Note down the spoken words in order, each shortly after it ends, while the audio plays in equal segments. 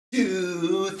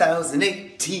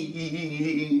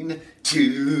2018,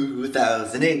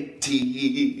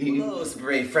 2018. Hello,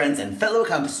 brave friends and fellow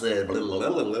accomplices.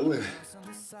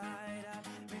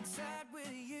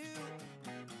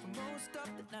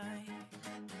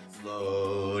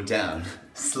 Slow down,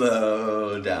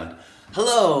 slow down.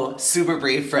 Hello, super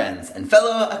brave friends and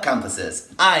fellow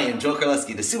accomplices. I am Joe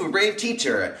Carlovsky, the super brave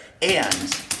teacher, and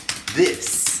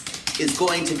this is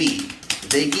going to be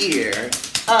the year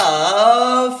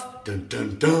of... Dun,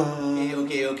 dun, dun.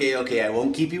 Okay, I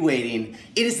won't keep you waiting.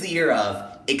 It is the year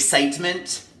of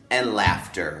excitement and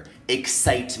laughter.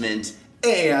 Excitement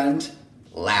and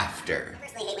laughter. I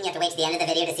hate when you have to wait to the end of the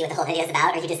video to see what the whole video is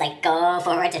about, or you just like go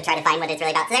forward to try to find what it's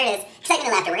really about. So there it is, excitement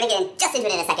and laughter. We're gonna get just into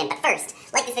it in a second, but first,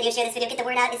 like this video, share this video, get the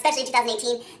word out, especially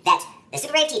 2018, that the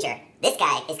super brave teacher, this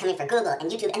guy, is coming for Google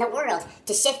and YouTube and the world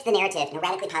to shift the narrative in a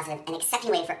radically positive and accepting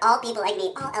way for all people like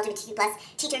me, all LGBTQ+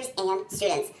 teachers and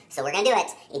students. So we're gonna do it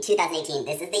in 2018.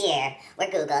 This is the year where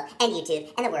Google and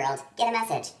YouTube and the world get a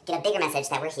message, get a bigger message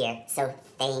that we're here. So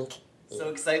thank you. So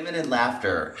excitement and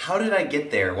laughter. How did I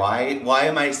get there? Why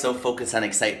am I so focused on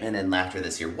excitement and laughter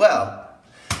this year? Well,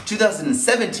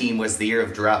 2017 was the year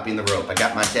of dropping the rope. I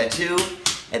got my tattoo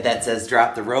and that says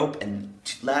drop the rope, and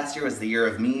last year was the year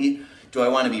of me. Do I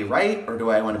want to be right or do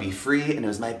I want to be free? And it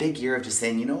was my big year of just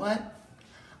saying, you know what?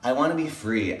 I want to be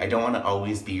free. I don't want to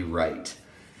always be right.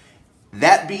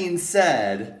 That being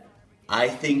said, I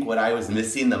think what I was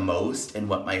missing the most and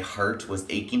what my heart was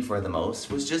aching for the most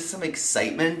was just some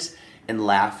excitement and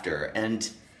laughter. And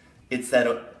it's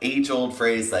that age-old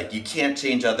phrase like, you can't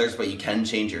change others, but you can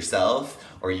change yourself,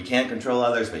 or you can't control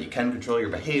others, but you can control your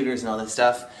behaviors and all this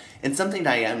stuff. And something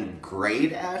I am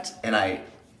great at, and I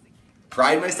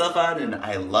pride myself on, and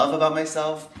I love about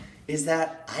myself, is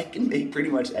that I can make pretty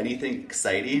much anything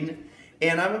exciting,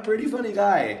 and I'm a pretty funny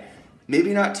guy.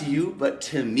 Maybe not to you, but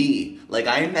to me. Like,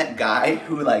 I am that guy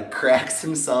who like cracks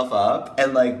himself up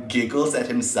and like giggles at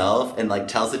himself and like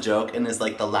tells a joke and is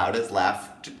like the loudest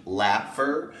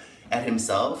laugher at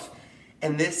himself.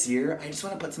 And this year, I just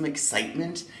want to put some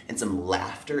excitement and some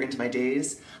laughter into my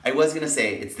days. I was gonna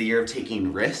say it's the year of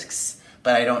taking risks,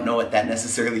 but I don't know what that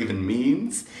necessarily even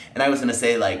means. And I was gonna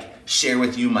say like, share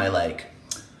with you my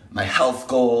health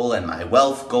goal and my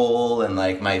wealth goal and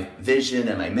like my vision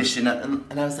and my mission.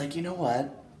 And I was like, you know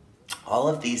what? All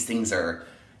of these things are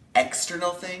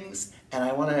external things, and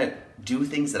I want to do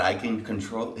things that I can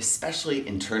control, especially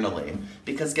internally.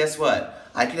 Because guess what?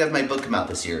 I could have my book come out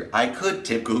this year. I could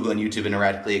tip Google and YouTube in a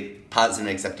radically positive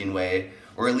and accepting way,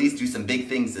 or at least do some big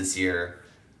things this year.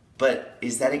 But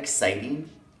is that exciting?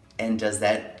 And does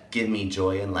that give me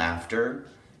joy and laughter?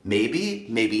 Maybe,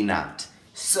 maybe not.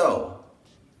 So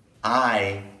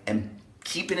I am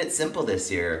keeping it simple this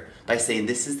year by saying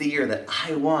this is the year that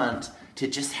I want to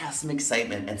just have some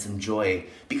excitement and some joy.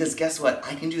 Because guess what?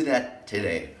 I can do that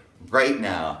today, right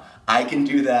now. I can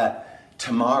do that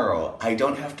tomorrow. I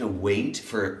don't have to wait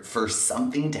for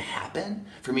something to happen,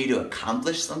 for me to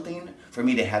accomplish something, for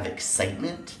me to have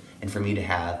excitement, and for me to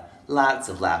have lots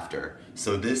of laughter.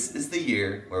 So this is the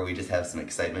year where we just have some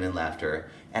excitement and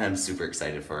laughter, and I'm super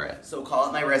excited for it. So call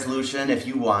it my resolution if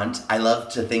you want. I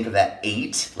love to think of that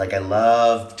 8. Like, I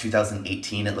love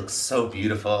 2018. It looks so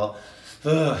beautiful.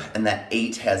 Ugh. And that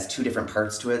 8 has 2 different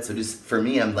parts to it. So just for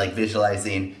me, I'm like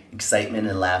visualizing excitement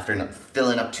and laughter, and I'm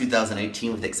filling up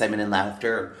 2018 with excitement and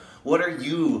laughter. What are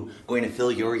you going to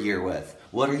fill your year with?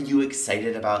 What are you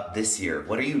excited about this year?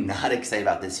 What are you not excited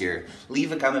about this year?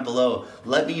 Leave a comment below.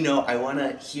 Let me know. I want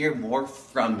to hear more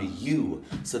from you.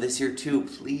 So this year too,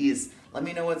 please let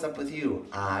me know what's up with you.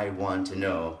 I want to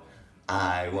know.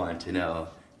 I want to know.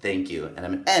 Thank you. And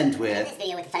I'm going to end with... this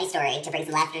video with a funny story to bring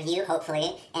some laughter to you,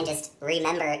 hopefully, and just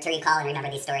remember to recall and remember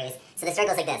these stories. So the story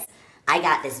goes like this. I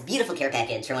got this beautiful care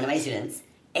package from one of my students,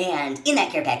 and in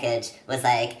that care package was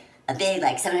like a big,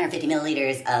 like 750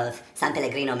 milliliters of San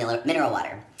Pellegrino mineral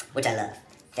water, which I love.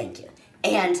 Thank you.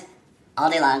 And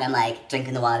all day long, I'm like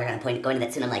drinking the water, and I'm going to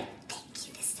that student, I'm like, thank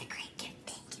you, this is a great gift,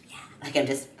 thank you, yeah. Like, I'm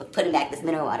just putting back this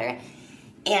mineral water.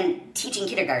 And teaching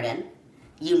kindergarten,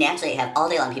 you naturally have all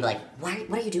day long people like, what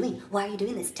are you doing? Why are you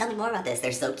doing this? Tell me more about this.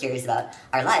 They're so curious about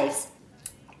our lives.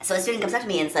 So a student comes up to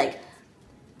me and it's like,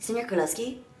 Señor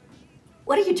Carlovsky,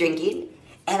 what are you drinking?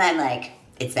 And I'm like,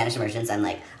 it's Spanish immersion, so I'm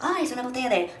like, es una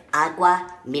botella de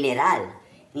agua mineral. And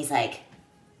he's like,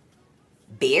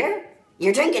 beer?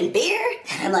 You're drinking beer?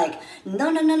 And I'm like, no,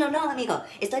 amigo.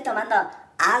 Estoy tomando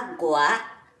agua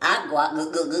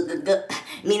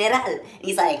mineral. And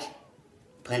he's like,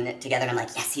 putting it together, and I'm like,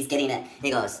 yes, he's getting it. And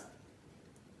he goes,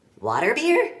 water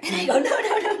beer? And I go, no.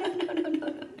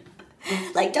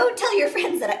 Like, don't tell your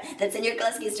friends that Señor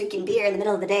Carlovsky is drinking beer in the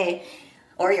middle of the day,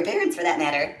 or your parents for that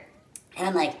matter. And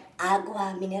I'm like,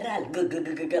 agua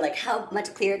mineral, like how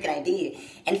much clearer can I be?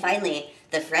 And finally,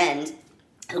 the friend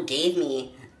who gave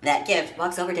me that gift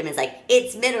walks over to him and is like,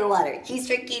 it's mineral water. He's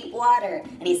drinking water.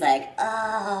 And he's like,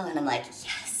 oh. And I'm like,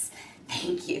 yes,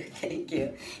 thank you, thank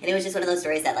you. And it was just one of those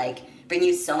stories that like bring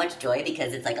you so much joy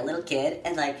because it's like a little kid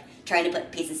and like trying to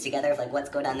put pieces together of like what's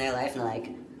going on in their life and like,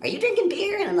 are you drinking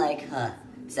beer? And I'm like, huh.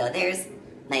 So there's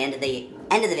my end of the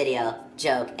video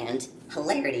joke and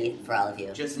hilarity for all of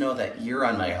you. Just know that you're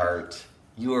on my heart.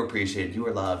 You are appreciated, you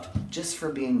are loved, just for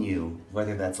being you.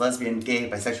 Whether that's lesbian, gay,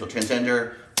 bisexual,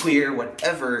 transgender, queer,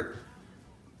 whatever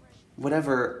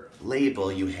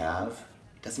label you have,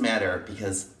 doesn't matter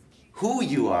because who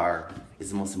you are is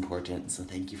the most important. So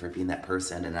thank you for being that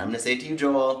person. And I'm gonna say to you,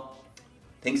 Joel,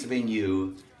 thanks for being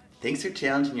you. Thanks for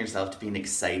challenging yourself to being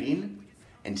exciting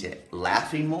and to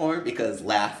laughing more because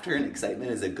laughter and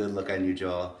excitement is a good look on you,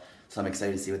 Joel. So I'm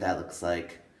excited to see what that looks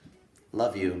like.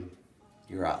 Love you.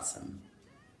 You're awesome.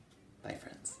 Bye, friends.